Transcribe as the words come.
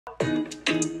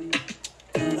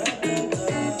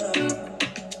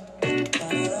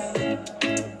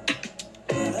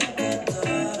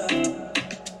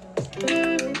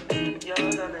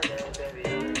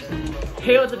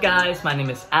Hey, what's up guys, my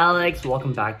name is Alex.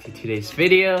 Welcome back to today's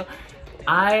video.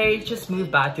 I just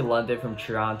moved back to London from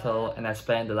Toronto and I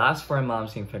spent the last 4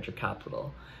 months in venture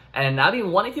capital. And I've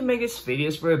been wanting to make these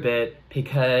videos for a bit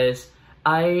because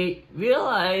I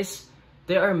realized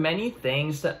there are many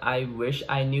things that I wish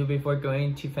I knew before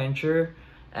going to venture,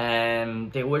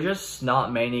 and there were just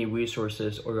not many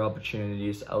resources or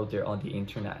opportunities out there on the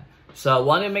internet. So I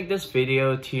want to make this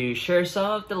video to share some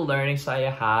of the learnings I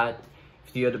had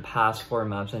through the past 4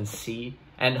 months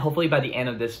and hopefully by the end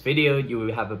of this video you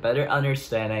will have a better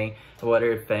understanding of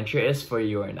whether venture is for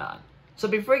you or not. So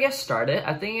before I get started,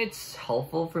 I think it's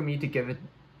helpful for me to give a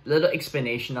little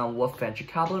explanation on what venture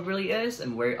capital really is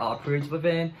and where it operates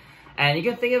within. And you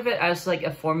can think of it as like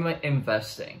a form of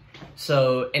investing.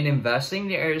 So in investing,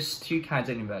 there's 2 kinds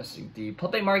of investing. The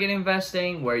public market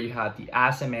investing, where you have the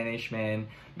asset management,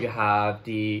 you have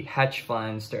the hedge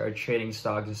funds that are trading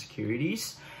stocks and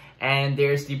securities. And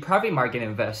there's the private market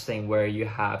investing, where you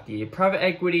have the private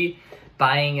equity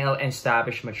buying out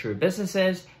established mature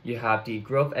businesses. You have the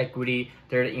growth equity,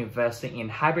 they're investing in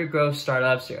hybrid growth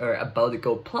startups that are about to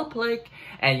go public.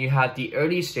 And you have the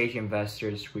early stage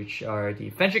investors, which are the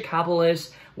venture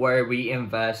capitalists, where we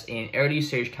invest in early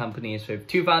stage companies with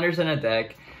 2 founders on a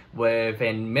deck with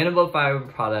a minimal viable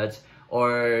product,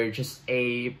 or just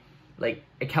a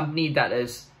company that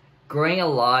is growing a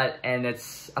lot and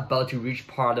it's about to reach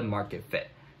product market fit.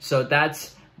 So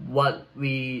that's what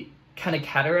we kind of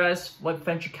categorize what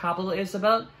venture capital is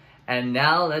about. And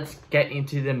now let's get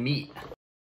into the meat.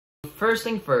 First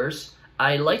thing first,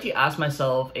 I like to ask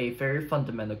myself a very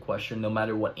fundamental question, no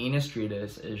matter what industry it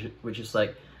is, which is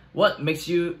like, what makes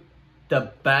you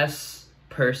the best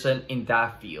person in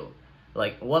that field?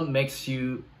 Like, what makes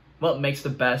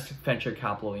the best venture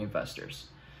capital investors?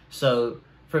 So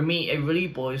for me, it really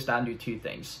boils down to 2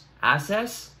 things: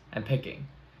 access and picking.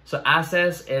 So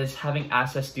access is having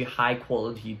access to high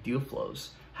quality deal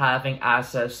flows, having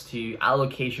access to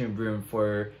allocation room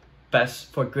for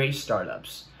great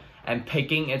startups. And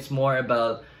picking, it's more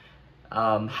about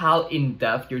how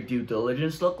in-depth your due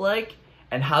diligence look like,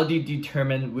 and how do you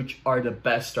determine which are the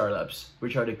best startups,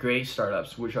 which are the great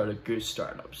startups, which are the good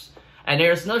startups. And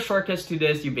there's no shortcuts to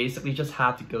this. You basically just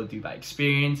have to go through by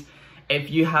experience. If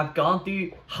you have gone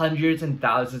through hundreds and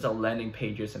thousands of landing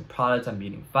pages and products and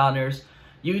meeting founders,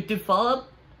 you develop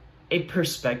a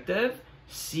perspective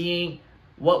seeing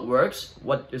what works,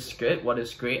 what is good, what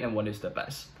is great, and what is the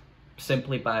best.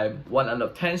 Simply by 1 out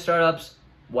of 10 startups,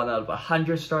 1 out of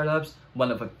 100 startups, 1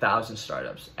 out of 1,000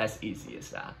 startups, as easy as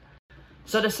that.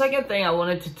 So the second thing I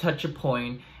wanted to touch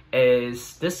upon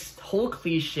is this whole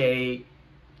cliche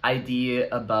idea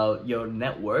about your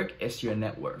network is your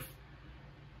net worth.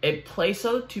 It plays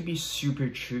out to be super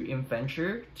true in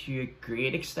venture to a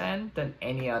great extent than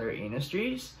any other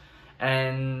industries,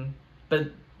 but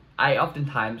I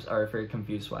oftentimes are very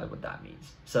confused by what that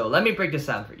means. So let me break this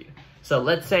down for you. So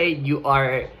let's say you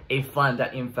are a fund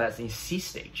that invests in seed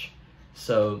stage.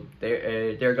 So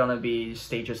there are gonna be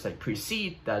stages like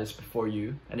pre-seed, that is before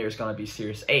you, and there's gonna be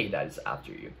Series A, that is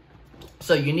after you.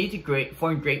 So you need to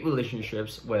form great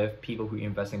relationships with people who are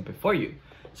investing before you.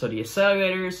 So the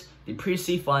accelerators, the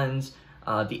pre-seed funds,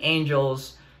 the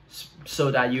angels,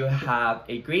 so that you have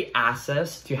a great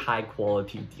access to high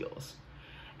quality deals.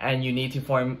 And you need to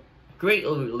form great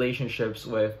relationships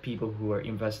with people who are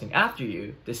investing after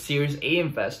you, the Series A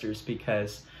investors,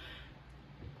 because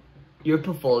your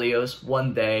portfolios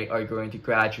one day are going to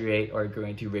graduate or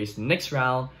going to raise the next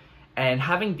round. And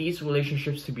having these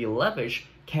relationships to be leveraged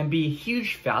can be a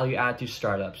huge value add to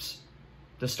startups,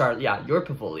 your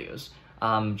portfolios.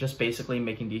 Just basically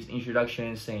making these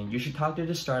introductions, saying you should talk to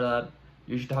this startup,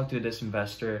 you should talk to this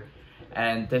investor,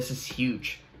 and this is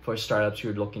huge for startups who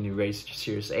are looking to raise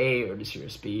Series A or the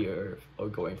Series B or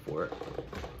going forward.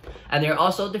 And there are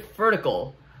also the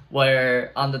vertical,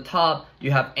 where on the top you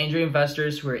have angel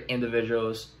investors who are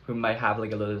individuals who might have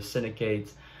like a little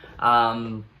syndicate,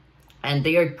 and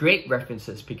they are great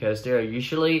references because they are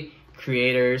usually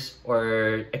creators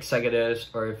or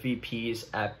executives or VPs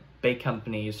at big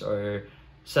companies or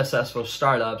successful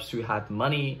startups who had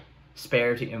money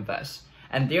spare to invest.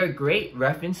 And they are great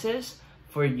references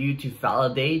for you to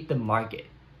validate the market,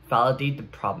 validate the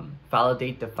problem,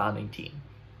 validate the founding team.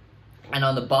 And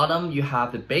on the bottom, you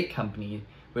have the big company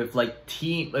with like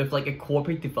a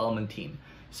corporate development team.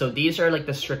 So these are like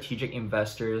the strategic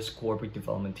investors, corporate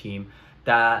development team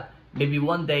that maybe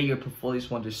one day your portfolios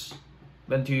want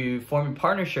to form a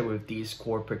partnership with these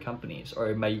corporate companies,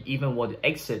 or might even want to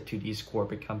exit to these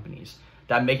corporate companies.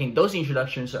 That making those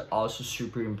introductions are also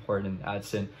super important.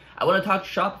 As in, I want to talk to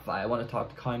Shopify, I want to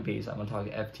talk to Coinbase, I want to talk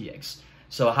to FTX.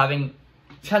 So having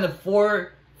kind of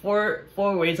four four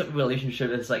ways of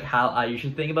relationship is like how I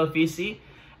usually think about VC,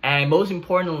 and most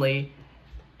importantly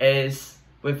is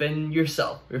within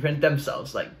yourself, within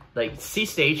themselves. Like C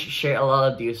stage share a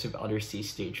lot of deals with other C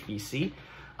stage VC,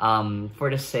 for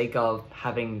the sake of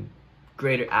having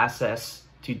greater access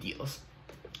to deals.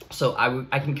 So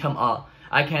I can come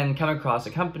across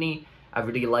a company, I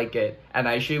really like it, and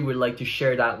I actually would like to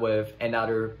share that with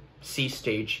another C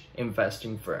stage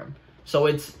investing firm. So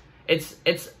it's if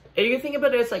you think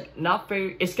about it, it's like not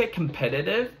very, it's get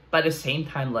competitive, but at the same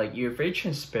time, like you're very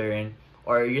transparent,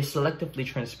 or you're selectively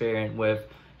transparent with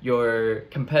your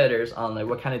competitors on like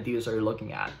what kind of deals are you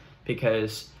looking at,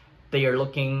 because they are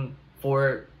looking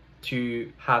for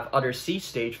to have other C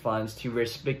stage funds to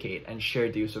reciprocate and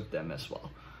share deals with them as well.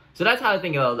 So that's how I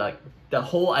think about like the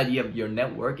whole idea of your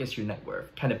network is your net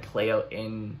worth kind of play out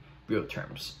in real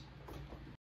terms.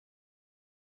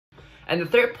 And the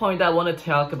third point that I want to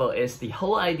talk about is the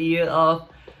whole idea of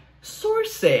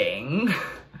sourcing.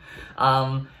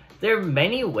 There are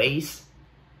many ways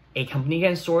a company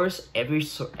can source. Every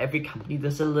company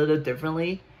does it a little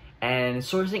differently, and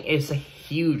sourcing is a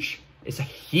huge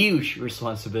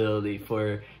responsibility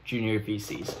for junior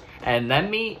VCs. And let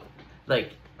me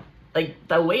like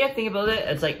the way I think about it,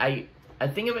 it's like I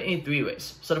think of it in three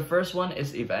ways. So the first one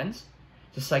is events,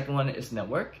 the second one is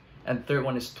network, and the third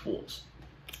one is tools.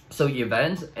 So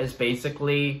events is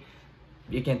basically,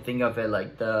 you can think of it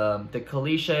like the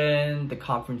collision, the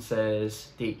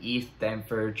conferences, the ETH,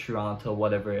 Denver, Toronto,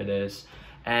 whatever it is.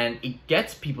 And it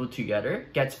gets people together,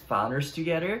 gets founders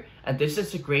together, and this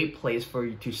is a great place for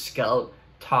you to scout,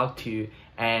 talk to,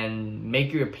 and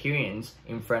make your appearance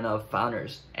in front of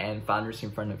founders, and founders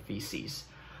in front of VCs.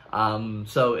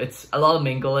 So it's a lot of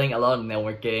mingling, a lot of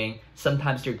networking.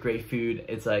 Sometimes they're great food.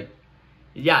 It's like,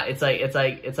 yeah, it's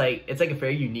like a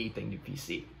very unique thing to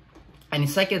VC. And the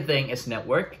second thing is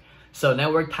network. So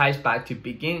network ties back to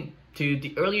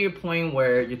the earlier point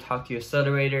where you talk to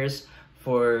accelerators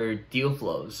for deal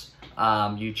flows.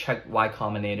 You check Y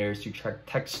Combinators, you check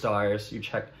Techstars, you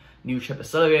check new chip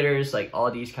accelerators, like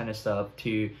all these kind of stuff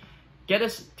to get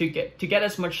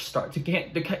as much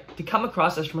to come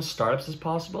across as much startups as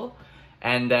possible,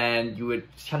 and then you would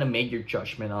kind of make your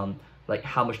judgment on like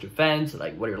how much to fend,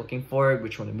 like what you're looking for,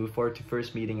 which one to move forward to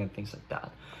first meeting, and things like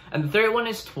that. And the third one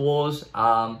is tools.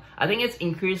 I think it's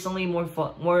increasingly more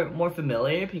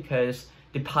familiar because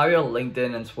the power of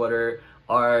LinkedIn and Twitter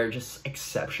are just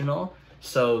exceptional.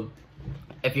 So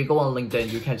if you go on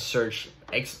LinkedIn, you can search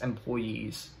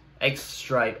ex-employees,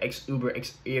 ex-Stripe, ex-Uber,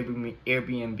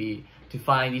 ex-Airbnb to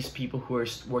find these people who are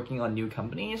working on new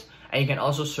companies. And you can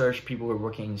also search people who are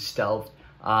working in stealth.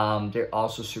 They're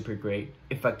also super great,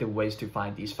 effective ways to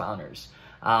find these founders.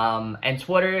 And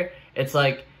Twitter, it's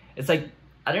like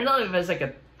I don't know if it's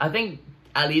like I think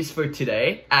at least for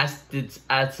today, as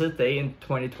today in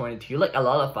 2022, like a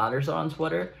lot of founders are on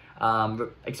Twitter,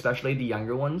 especially the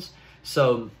younger ones.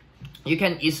 So you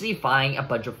can easily find a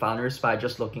bunch of founders by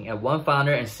just looking at one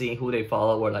founder and seeing who they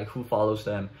follow, or like who follows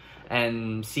them,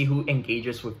 and see who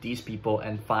engages with these people,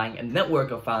 and find a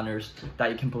network of founders that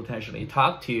you can potentially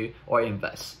talk to or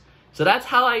invest. So that's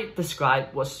how I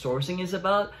describe what sourcing is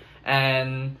about.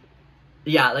 And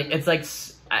yeah, like it's like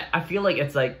I feel like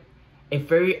it's like a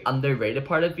very underrated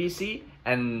part of VC,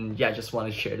 and yeah, I just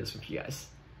want to share this with you guys.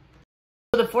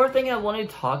 So the fourth thing I want to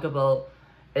talk about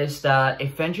is that a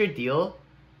venture deal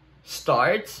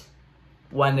starts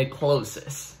when it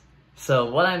closes.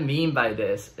 So what I mean by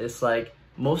this is like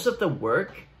most of the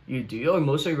work you do, or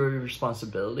most of your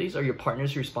responsibilities, or your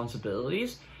partner's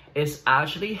responsibilities, is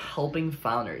actually helping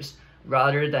founders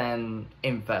rather than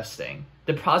investing.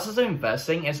 The process of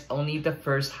investing is only the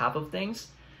first half of things,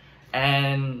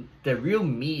 and the real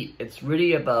meat, it's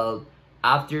really about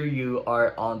after you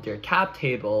are on their cap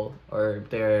table, or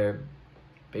their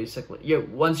basically,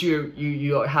 once you're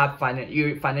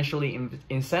financially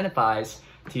incentivized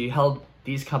to help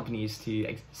these companies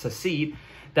to succeed,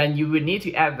 then you would need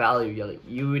to add value.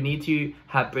 You would need to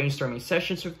have brainstorming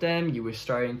sessions with them. You were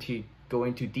starting to go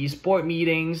into these board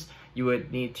meetings. You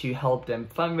would need to help them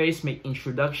fundraise, make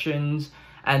introductions.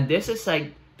 And this is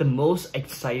like the most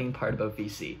exciting part about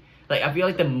VC. Like I feel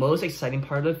like the most exciting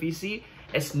part of VC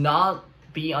is not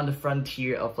be on the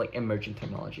frontier of like emerging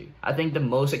technology. I think the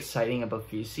most exciting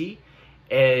about VC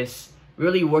is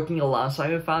really working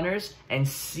alongside with founders and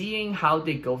seeing how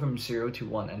they go from 0 to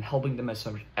 1 and helping them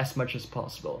as much as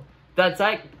possible. That's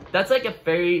like a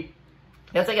very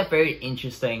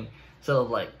interesting sort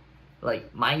of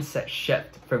like mindset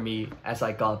shift for me as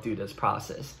I gone through this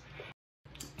process.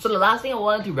 So the last thing I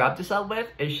wanted to wrap this up with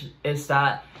is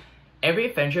that every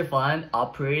venture fund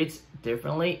operates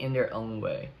differently in their own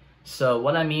way. So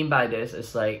what I mean by this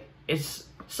is like, it's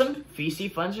some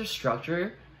VC funds are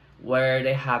structured where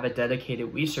they have a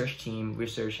dedicated research team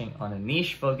researching on a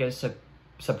niche focused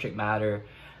subject matter.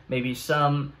 Maybe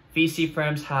some VC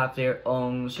firms have their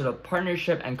own sort of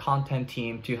partnership and content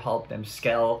team to help them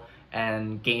scale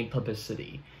and gain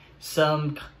publicity.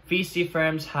 Some VC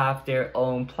firms have their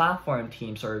own platform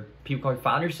teams, or people call it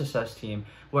founder success team,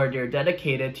 where they're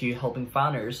dedicated to helping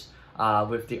founders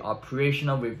with the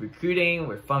operational, with recruiting,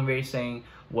 with fundraising,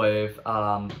 with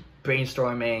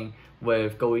brainstorming,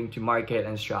 with going to market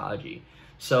and strategy.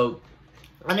 So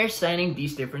understanding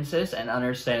these differences and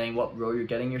understanding what role you're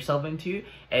getting yourself into,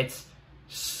 it's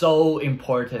so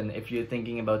important if you're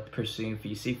thinking about pursuing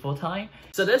VC full-time.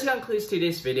 So this concludes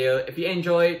today's video. If you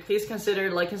enjoyed, please consider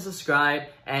like and subscribe.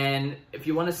 And if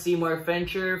you want to see more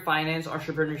venture, finance,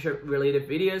 entrepreneurship related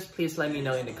videos, please let me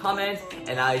know in the comments.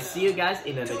 And I'll see you guys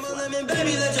in the next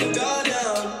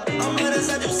one.